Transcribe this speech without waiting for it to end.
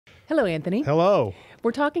Hello, Anthony. Hello.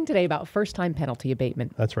 We're talking today about first-time penalty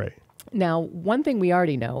abatement. That's right. Now, one thing we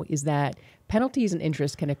already know is that penalties and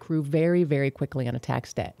interest can accrue very, very quickly on a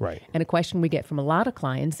tax debt. Right. And a question we get from a lot of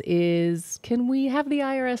clients is, can we have the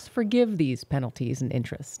IRS forgive these penalties and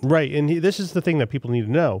interest? Right. And this is the thing that people need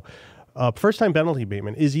to know. First-time penalty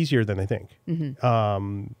abatement is easier than I think.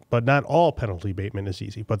 But not all penalty abatement is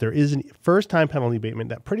easy. But there is a first-time penalty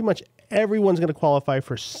abatement that pretty much everyone's going to qualify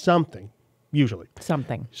for something. Usually.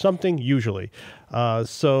 Something usually.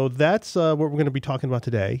 So that's what we're going to be talking about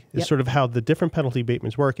today is sort of how the different penalty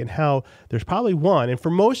abatements work and how there's probably one. And for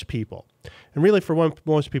most people, and really for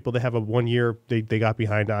most people, they have a 1 year they got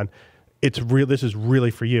behind on. This is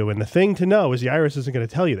really for you. And the thing to know is the IRS isn't going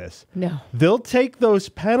to tell you this. No. They'll take those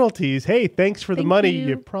penalties. Hey, thanks for the money.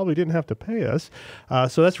 You probably didn't have to pay us.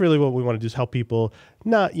 So that's really what we want to do is help people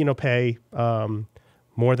not, pay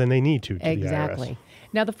more than they need to the IRS.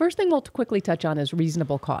 Now, the first thing we'll quickly touch on is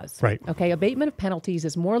reasonable cause. Right. Okay. Abatement of penalties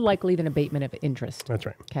is more likely than abatement of interest. That's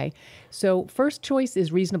right. Okay. So first choice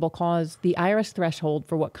is reasonable cause. The IRS threshold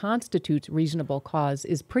for what constitutes reasonable cause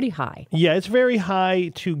is pretty high. Yeah, it's very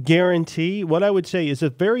high to guarantee. What I would say is a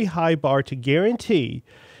very high bar to guarantee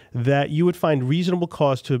that you would find reasonable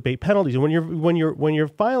cause to abate penalties. And when you're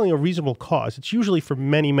filing a reasonable cause, it's usually for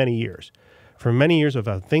many, many years. For many years of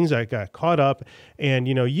things that got caught up, and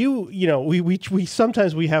we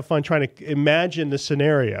sometimes we have fun trying to imagine the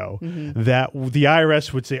scenario that the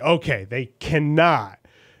IRS would say, okay, they cannot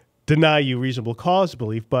deny you reasonable cause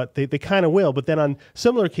belief, but they kind of will. But then on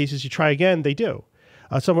similar cases, you try again, they do.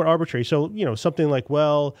 Somewhat arbitrary. So, something like,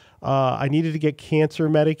 I needed to get cancer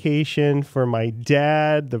medication for my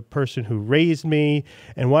dad, the person who raised me.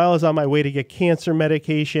 And while I was on my way to get cancer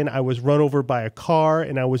medication, I was run over by a car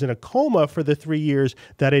and I was in a coma for the 3 years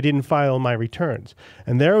that I didn't file my returns.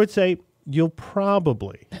 And there I would say, you'll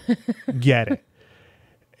probably get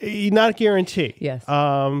it. Not guarantee. Yes.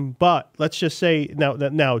 But let's just say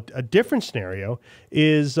now a different scenario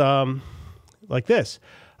is like this.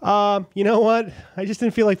 You know what? I just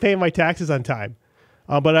didn't feel like paying my taxes on time,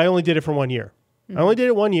 but I only did it for 1 year. I only did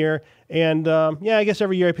it 1 year, and I guess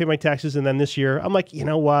every year I pay my taxes, and then this year I'm like, you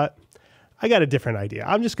know what? I got a different idea.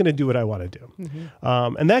 I'm just going to do what I want to do.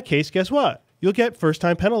 In that case, guess what? You'll get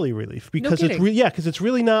first-time penalty relief because it's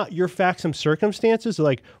really not your facts and circumstances.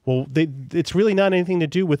 Like, it's really not anything to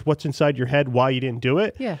do with what's inside your head, why you didn't do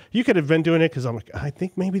it. Yeah, you could have been doing it because I'm like, I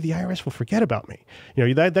think maybe the IRS will forget about me.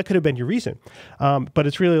 That could have been your reason. But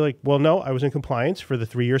it's really like, well, no, I was in compliance for the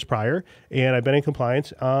 3 years prior, and I've been in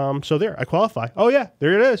compliance. So there, I qualify. Oh yeah,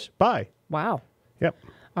 there it is. Bye. Wow. Yep.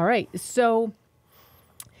 All right. So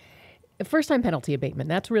first-time penalty abatement,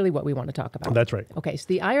 that's really what we want to talk about. That's right. Okay, so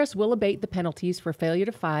the IRS will abate the penalties for failure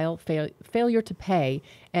to file, failure to pay,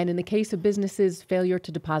 and in the case of businesses, failure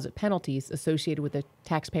to deposit penalties associated with the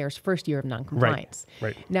taxpayer's first year of noncompliance.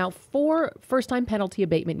 Right. Now, for first-time penalty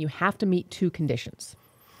abatement, you have to meet two conditions.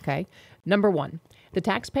 Okay? Number one, the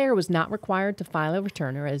taxpayer was not required to file a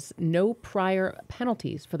return or has no prior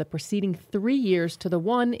penalties for the preceding 3 years to the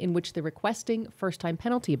one in which they're requesting first-time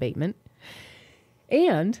penalty abatement.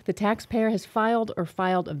 And the taxpayer has filed or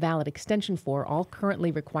filed a valid extension for all currently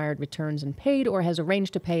required returns and paid or has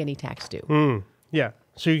arranged to pay any tax due. Yeah.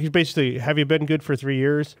 So you basically, have you been good for 3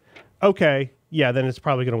 years? Okay. Yeah, then it's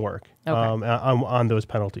probably going to work on those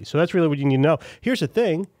penalties. So that's really what you need to know. Here's the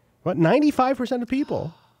thing. 95% of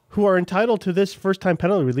people who are entitled to this first-time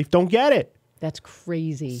penalty relief don't get it. That's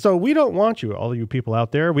crazy. So we don't want you, all of you people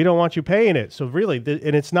out there, we don't want you paying it. So really,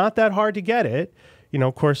 and it's not that hard to get it.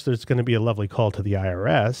 Of course, there's going to be a lovely call to the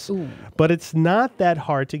IRS, but it's not that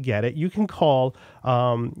hard to get it. You can call,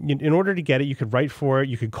 in order to get it, you could write for it.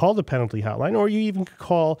 You could call the penalty hotline, or you even could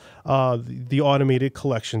call the automated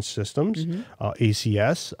collection systems,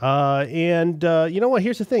 ACS. And you know what?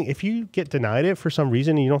 Here's the thing. If you get denied it for some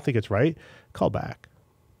reason and you don't think it's right, call back.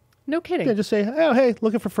 No kidding. Yeah, just say, oh, hey,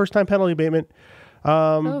 looking for first-time penalty abatement. It's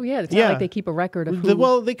not like they keep a record of who...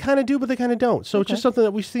 Well, they kind of do, but they kind of don't. So it's just something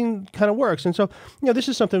that we've seen kind of works. And so, this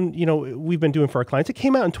is something, we've been doing for our clients. It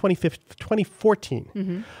came out in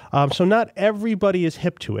 2014. So not everybody is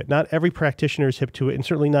hip to it. Not every practitioner is hip to it, and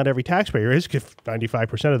certainly not every taxpayer is, because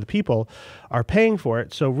 95% of the people are paying for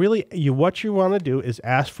it. So really, what you want to do is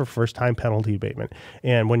ask for first-time penalty abatement.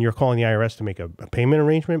 And when you're calling the IRS to make a payment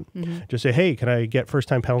arrangement, just say, hey, can I get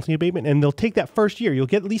first-time penalty abatement? And they'll take that first year. You'll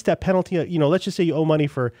get at least that penalty, let's just say you owe money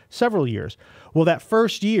for several years. Well, that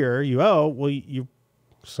first year you owe,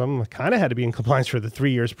 some kind of had to be in compliance for the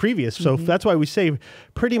 3 years previous. So that's why we say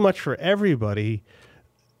pretty much for everybody,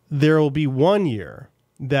 there will be 1 year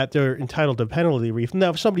that they're entitled to penalty relief.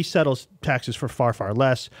 Now, if somebody settles taxes for far, far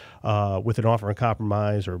less with an offer in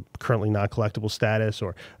compromise or currently non-collectible status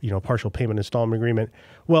or, partial payment installment agreement,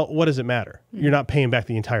 well, what does it matter? Mm-hmm. You're not paying back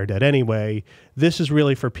the entire debt anyway. This is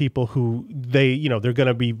really for people who they're going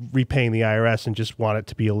to be repaying the IRS and just want it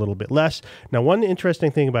to be a little bit less. Now, one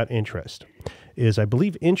interesting thing about interest is I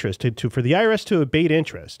believe interest, for the IRS to abate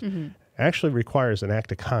interest, mm-hmm. actually requires an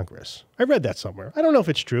act of Congress. I read that somewhere. I don't know if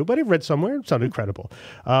it's true, but I read somewhere. It sounded credible.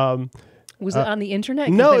 Was it on the internet?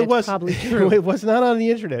 No, it was probably true. It was not on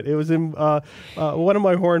the internet. It was in one of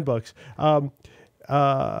my Horn books. Now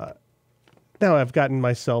I've gotten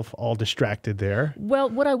myself all distracted there. Well,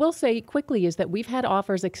 what I will say quickly is that we've had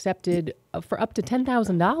offers accepted for up to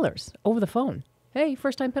 $10,000 over the phone. Hey,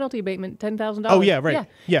 first-time penalty abatement, $10,000. Oh, yeah, right.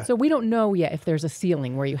 Yeah. So we don't know yet if there's a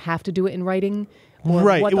ceiling where you have to do it in writing or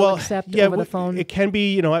right. what they'll accept over the phone. It can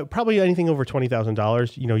be, probably anything over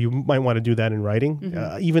 $20,000. You might want to do that in writing,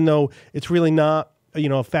 mm-hmm. Even though it's really not,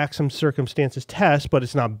 a facts and circumstances test, but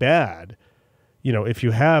it's not bad. If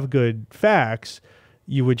you have good facts,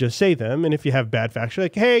 you would just say them. And if you have bad facts, you're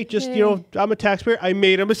like, hey, I'm a taxpayer. I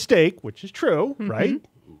made a mistake, which is true, mm-hmm. right?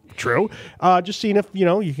 True. Just seeing if,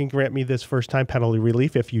 you can grant me this first-time penalty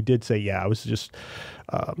relief. If you did say, yeah, I was just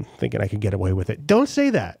thinking I could get away with it. Don't say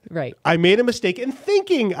that. Right. I made a mistake in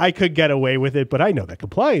thinking I could get away with it, but I know that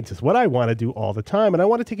compliance is what I want to do all the time, and I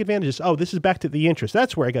want to take advantage of this. Oh, this is back to the interest.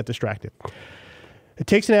 That's where I got distracted. It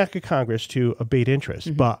takes an act of Congress to abate interest,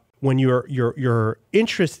 mm-hmm. but when your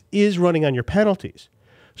interest is running on your penalties,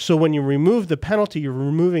 so when you remove the penalty, you're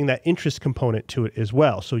removing that interest component to it as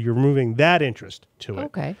well. So you're removing that interest to it.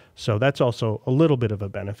 Okay. So that's also a little bit of a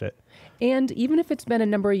benefit. And even if it's been a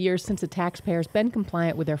number of years since a taxpayer's been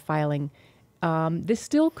compliant with their filing, this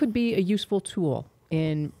still could be a useful tool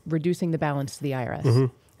in reducing the balance to the IRS.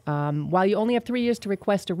 Mm-hmm. While you only have 3 years to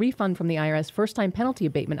request a refund from the IRS, first-time penalty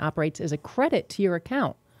abatement operates as a credit to your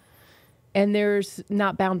account. And there's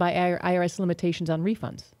not bound by IRS limitations on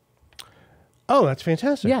refunds. Oh, that's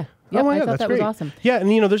fantastic. Yeah. Yep, I thought that was awesome. Yeah, and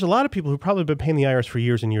there's a lot of people who've probably been paying the IRS for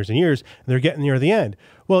years and years and years, and they're getting near the end.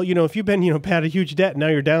 Well, if you've been, had a huge debt, and now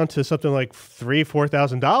you're down to something like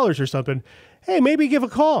 $3,000-$4,000 or something, hey, maybe give a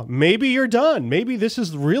call. Maybe you're done. Maybe this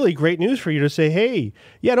is really great news for you to say, hey,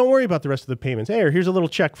 yeah, don't worry about the rest of the payments. Hey, here's a little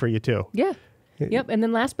check for you too. Yeah. Yep. And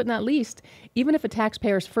then last but not least, even if a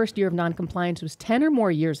taxpayer's first year of noncompliance was 10 or more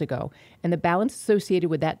years ago and the balance associated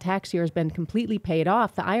with that tax year has been completely paid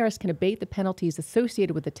off, the IRS can abate the penalties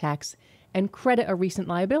associated with the tax and credit a recent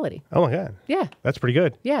liability. Oh, my God. Yeah. That's pretty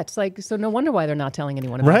good. Yeah. It's like, so no wonder why they're not telling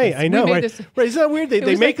anyone about right, this. I know. Right. Isn't that weird?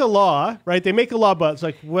 They make a law, right? They make a law, but it's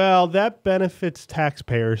like, well, that benefits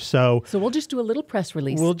taxpayers. So we'll just do a little press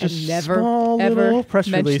release. We'll just and never, small ever little press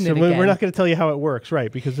release. And again. We're not going to tell you how it works, right?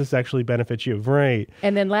 Because this actually benefits you. Right.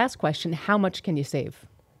 And then last question, how much can you save?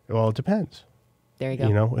 Well, it depends. There you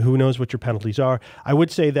go. Who knows what your penalties are? I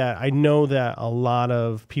would say that I know that a lot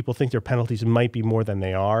of people think their penalties might be more than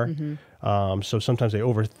they are. Mm-hmm. So sometimes they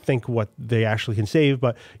overthink what they actually can save.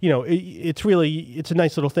 But it's a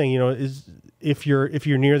nice little thing. Is if you're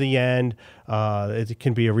near the end, it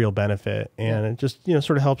can be a real benefit, and it just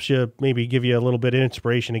sort of helps you, maybe give you a little bit of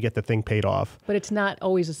inspiration to get the thing paid off. But it's not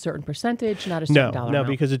always a certain percentage, not a certain dollar amount.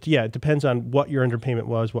 No, because it depends on what your underpayment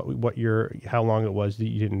was, how long it was that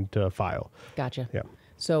you didn't file. Gotcha. Yeah.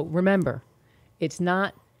 So remember, it's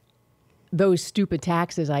not those stupid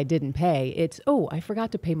taxes I didn't pay. It's, I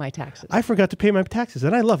forgot to pay my taxes. I forgot to pay my taxes,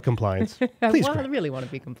 and I love compliance. Please, I really want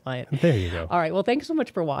to be compliant. There you go. All right. Well, thanks so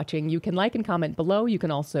much for watching. You can like and comment below. You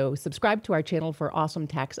can also subscribe to our channel for awesome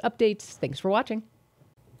tax updates. Thanks for watching.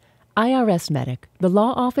 IRSMedic, the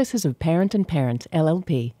law offices of Parent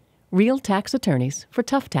LLP, real tax attorneys for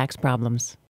tough tax problems.